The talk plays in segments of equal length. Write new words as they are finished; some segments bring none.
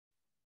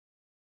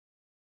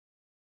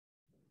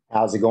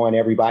How's it going,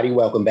 everybody?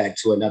 Welcome back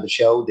to another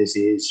show. This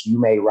is You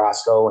Made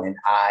Roscoe, and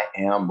I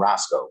am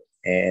Roscoe.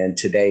 And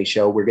today's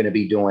show, we're going to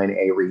be doing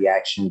a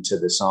reaction to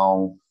the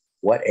song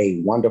What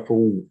a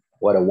Wonderful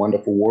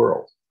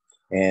World."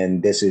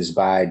 And this is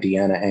by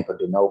Diana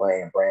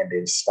Ankudinova and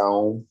Brandon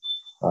Stone.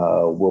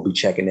 We'll be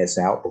checking this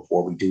out.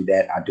 Before we do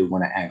that, I do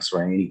want to ask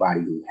for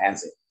anybody who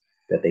hasn't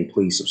that they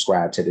please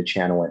subscribe to the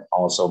channel and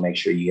also make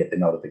sure you hit the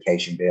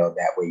notification bell.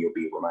 That way you'll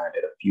be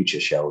reminded of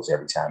future shows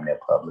every time they're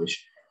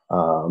published.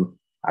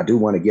 I do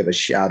want to give a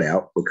shout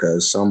out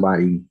because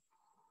somebody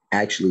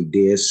actually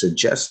did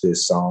suggest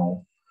this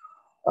song.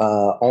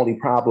 Only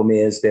problem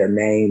is their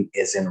name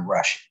is in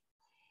Russian,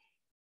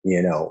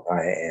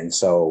 and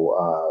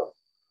so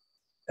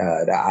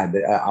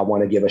I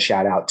want to give a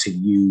shout out to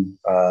you,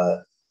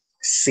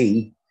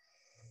 C.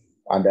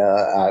 And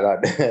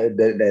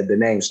the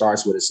name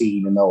starts with a C,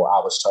 even though I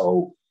was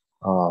told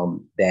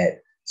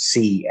that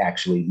C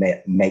actually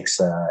makes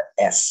a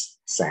S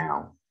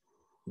sound,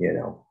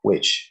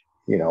 which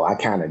I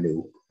kind of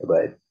knew,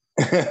 but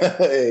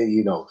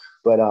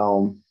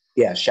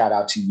yeah, shout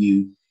out to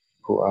you.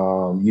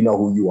 You know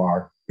who you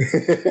are.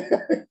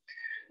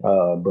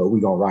 But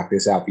we're gonna rock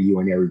this out for you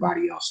and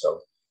everybody else.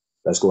 So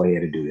let's go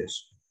ahead and do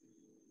this.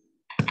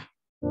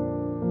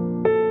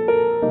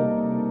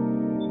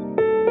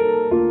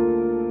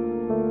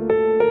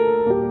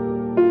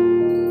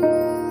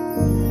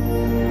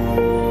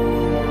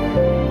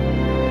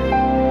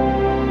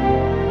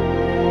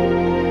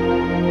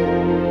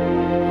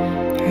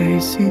 I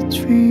see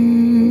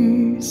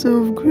trees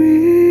of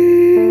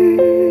green,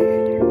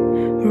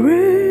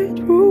 red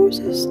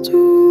roses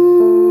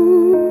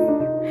too.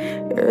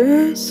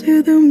 I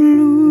see them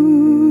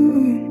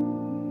bloom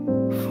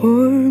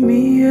for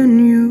me and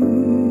you.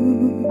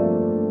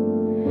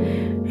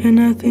 And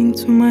I think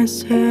to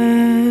myself,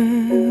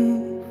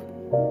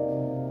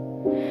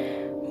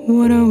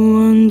 what a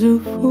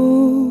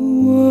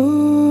wonderful world.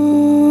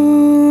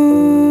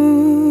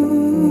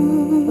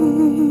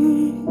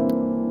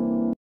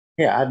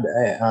 Yeah,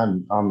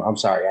 I'm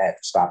sorry, I had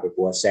to stop it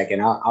for a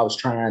second. I was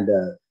trying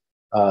to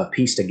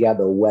piece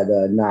together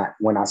whether or not,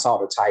 when I saw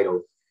the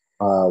title,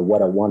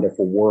 "What a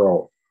Wonderful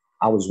World,"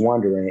 I was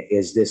wondering,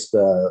 was this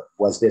the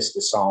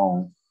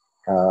song?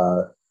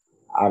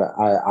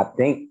 I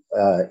think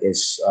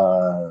it's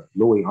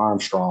Louis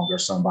Armstrong or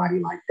somebody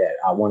like that.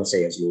 I want to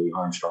say it's Louis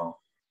Armstrong,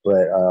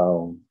 but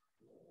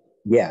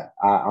yeah,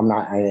 I'm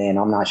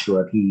not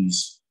sure if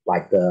he's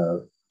like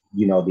the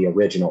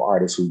original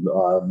artist who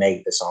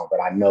made the song,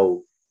 but I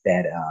know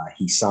that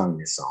he sung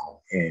this song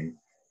and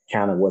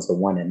kind of was the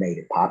one that made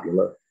it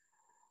popular.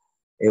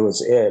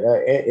 Was it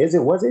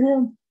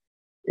him?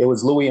 It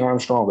was Louis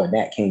Armstrong or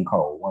Nat King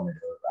Cole.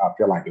 I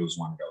feel like it was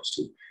one of those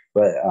two.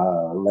 But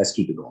let's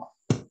keep it going.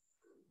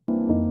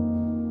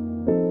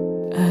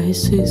 I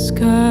see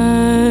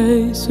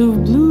skies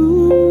of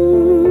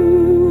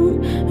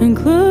blue and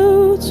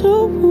clouds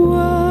of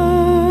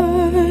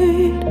white,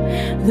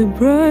 the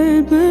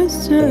bright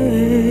blessed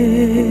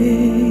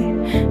day,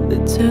 the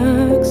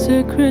dark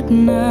sacred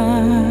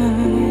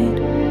night.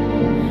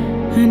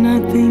 And I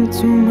think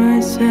to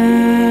myself,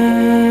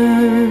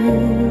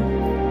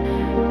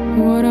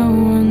 what a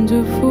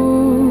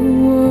wonderful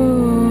world.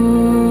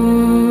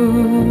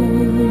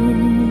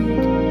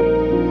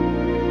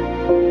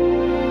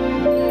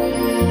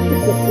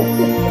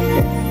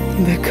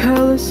 The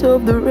colors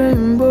of the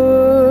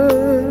rainbow,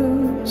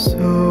 so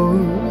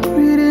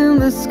pretty in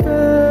the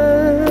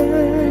sky,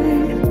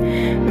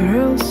 are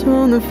also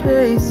on the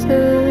faces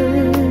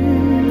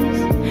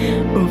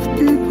of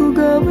people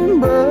going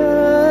by.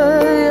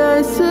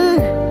 I see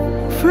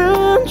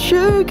friends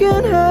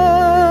shaking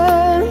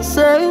hands,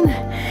 saying,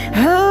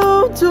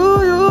 "How do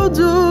you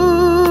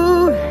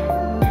do?"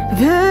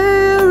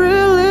 They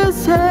really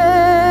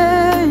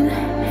saying,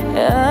 "I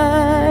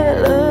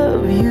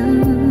love you."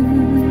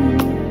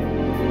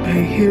 I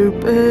hear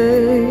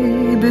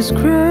babies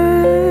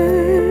cry,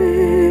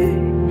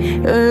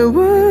 I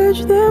watch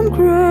them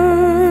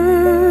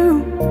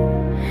grow.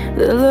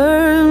 They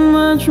learn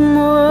much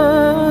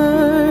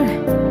more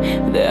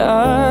than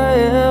I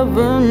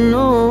ever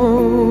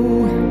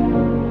know.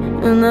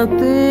 And I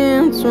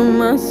think to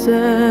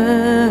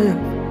myself,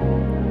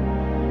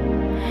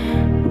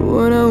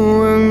 what a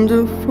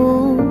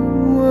wonderful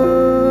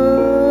world.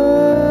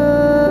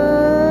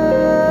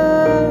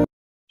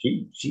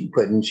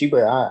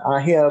 I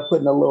hear her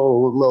putting a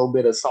little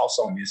bit of sauce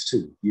on this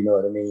too. You know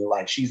what I mean?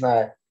 Like she's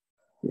not,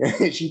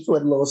 she's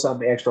putting a little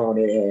something extra on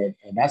it,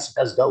 and that's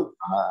dope.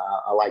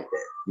 I like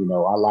that.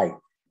 I like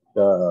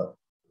the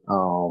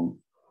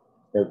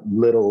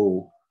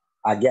little.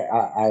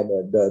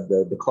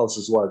 The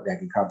closest word that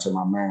can come to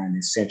my mind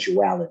is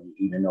sensuality,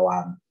 even though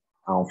I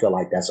don't feel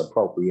like that's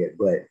appropriate.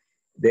 But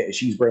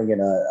she's bringing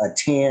a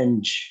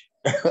tinge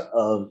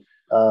of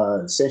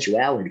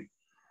sensuality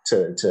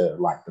to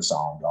like the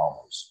song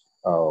almost.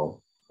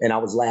 And I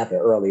was laughing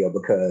earlier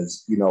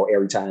because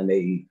every time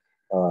they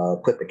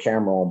put the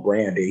camera on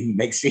Brandon, he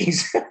makes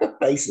these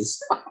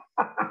faces.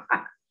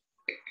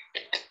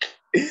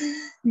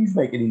 He's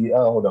making these.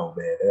 Oh no,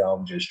 man,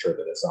 I'm just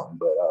tripping or something.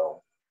 But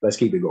let's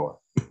keep it going.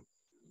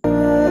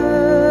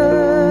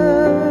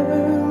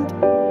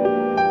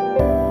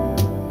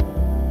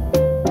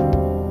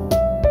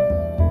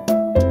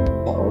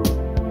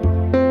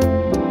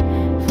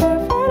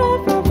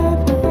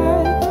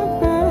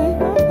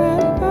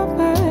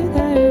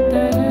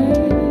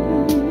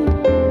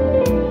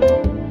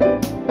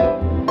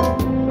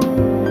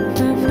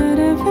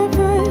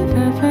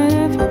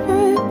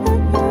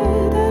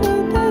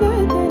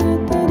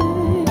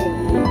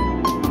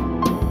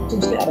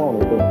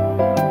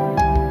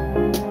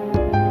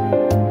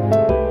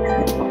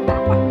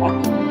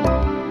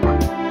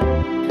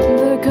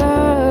 The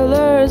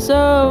colors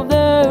of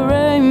the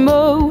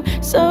rainbow,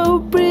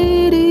 so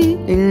pretty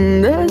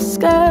in the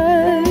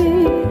sky,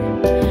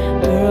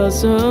 are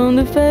also on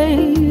the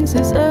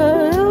faces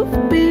of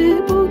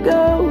people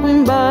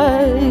going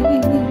by.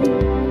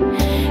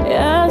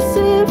 I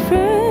see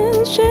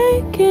friends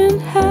shaking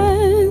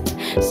hands,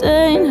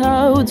 saying,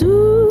 "How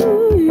do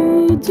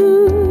you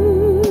do?"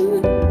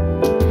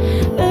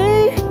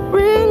 They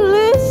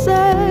really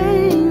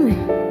saying,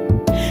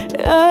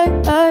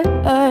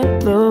 I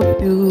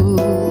love you.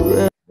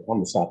 I'm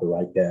gonna stop it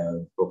right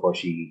there before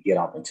she get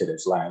off into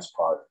this last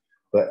part.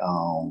 But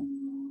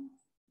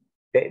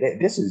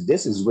this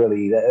is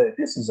really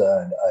this is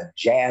a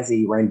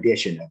jazzy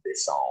rendition of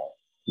this song,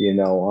 you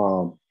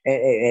know.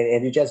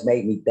 And it just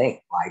made me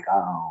think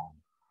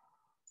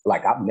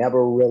like I've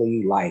never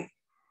really like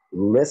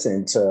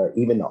listened to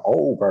even the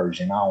old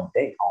version. I don't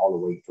think all the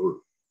way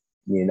through,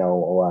 you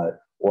know,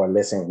 or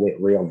listen with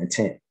real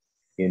intent.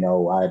 You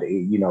know,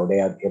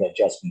 it'll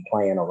just be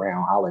playing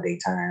around holiday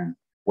time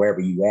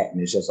wherever you at,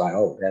 and it's just like,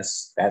 oh,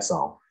 that's that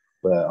song.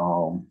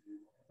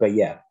 But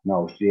yeah,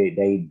 no,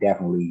 they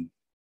definitely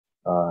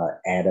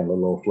added a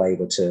little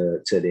flavor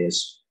to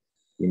this.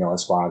 You know,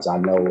 as far as I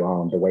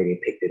know, the way they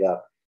picked it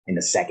up in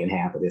the second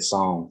half of this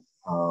song.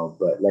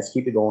 But let's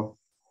keep it going.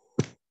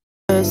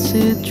 I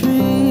see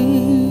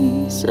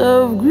trees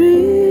of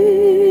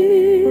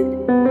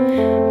green,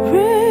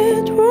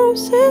 red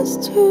roses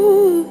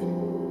too.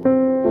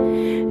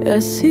 I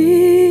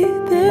see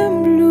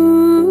them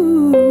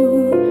blue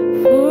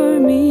for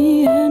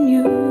me and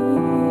you.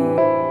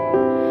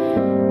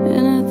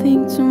 And I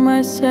think to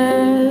myself,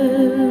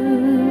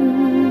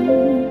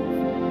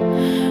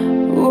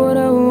 what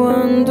a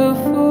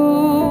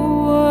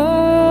wonderful world.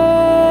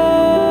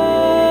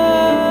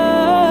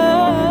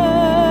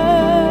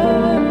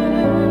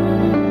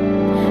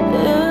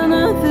 And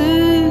I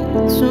think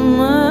to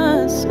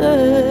myself,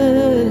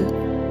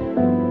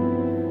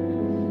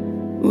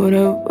 what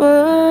a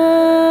wonderful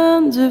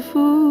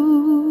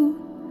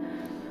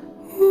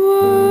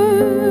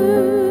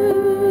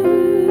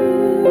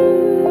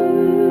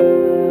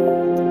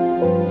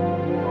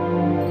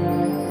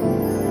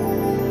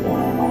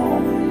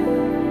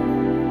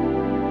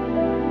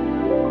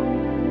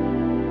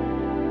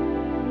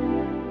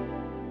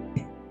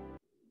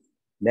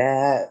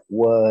That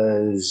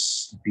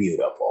was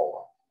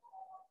beautiful.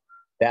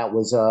 That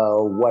was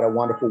what a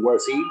wonderful word.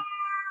 See,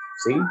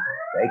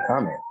 they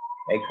coming,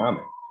 they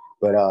coming.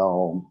 But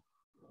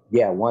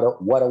yeah, what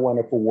a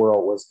wonderful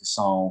world was the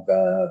song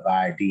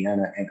by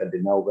Diana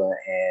Ankudinova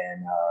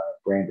and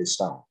Brandon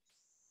Stone,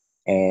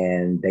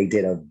 and they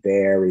did a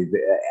very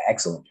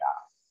excellent job.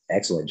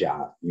 Excellent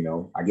job. You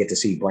know, I get to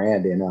see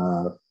Brandon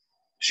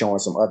showing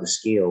some other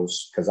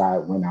skills because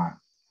when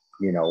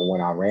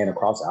I ran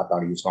across it, I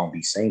thought he was going to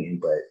be singing,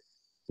 but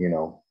you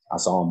know, I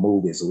saw him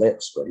move his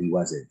lips, but he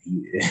wasn't.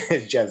 He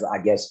just, I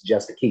guess,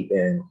 just to keep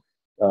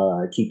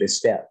his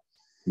step,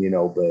 you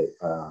know. But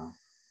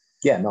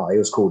yeah, no, it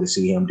was cool to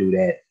see him do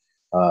that.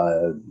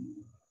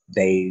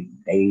 They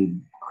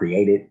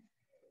created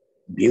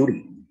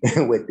beauty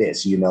with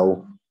this, you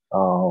know.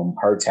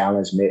 Her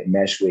talents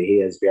meshed with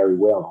his very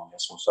well on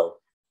this one. So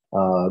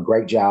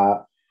great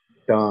job,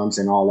 thumbs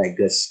and all that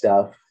good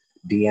stuff.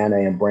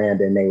 Deanna and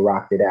Brandon, they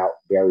rocked it out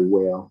very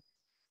well.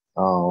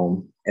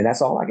 And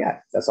that's all I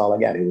got. That's all I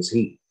got. It was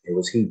heat. It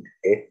was heat.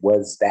 It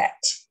was that.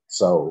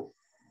 So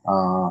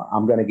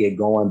I'm going to get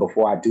going.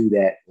 Before I do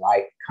that,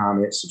 like,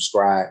 comment,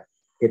 subscribe,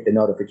 hit the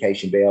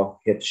notification bell,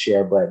 hit the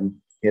share button,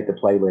 hit the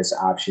playlist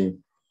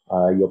option.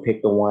 You'll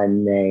pick the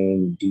one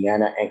named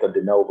Diana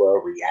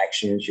Ankudinova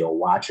Reactions. You'll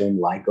watch them,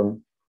 like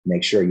them.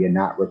 Make sure you're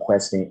not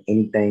requesting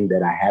anything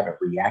that I haven't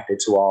reacted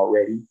to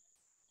already,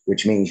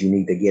 which means you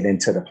need to get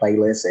into the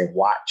playlist and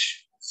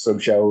watch some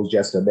shows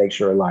just to make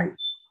sure, like,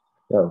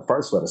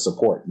 first for the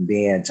support, and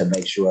then to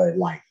make sure,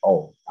 like,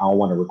 oh, I don't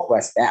want to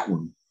request that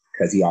one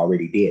because he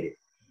already did it,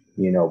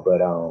 you know. But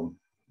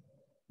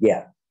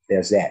yeah,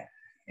 there's that.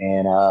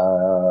 And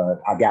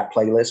I got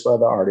playlists for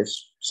other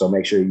artists, so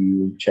make sure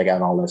you check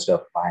out all that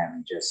stuff if I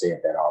haven't just said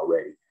that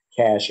already.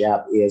 Cash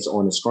App is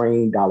on the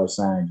screen,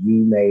 $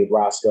 you made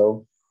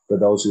Roscoe, for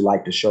those who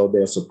like to show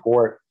their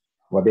support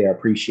or their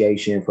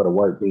appreciation for the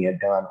work being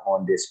done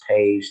on this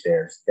page.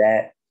 There's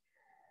that.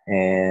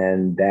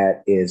 And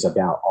that is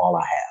about all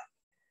I have.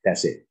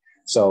 That's it.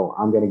 So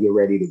I'm going to get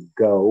ready to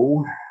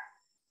go.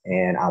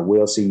 And I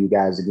will see you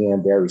guys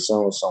again very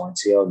soon. So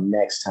until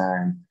next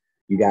time,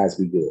 you guys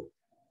be good.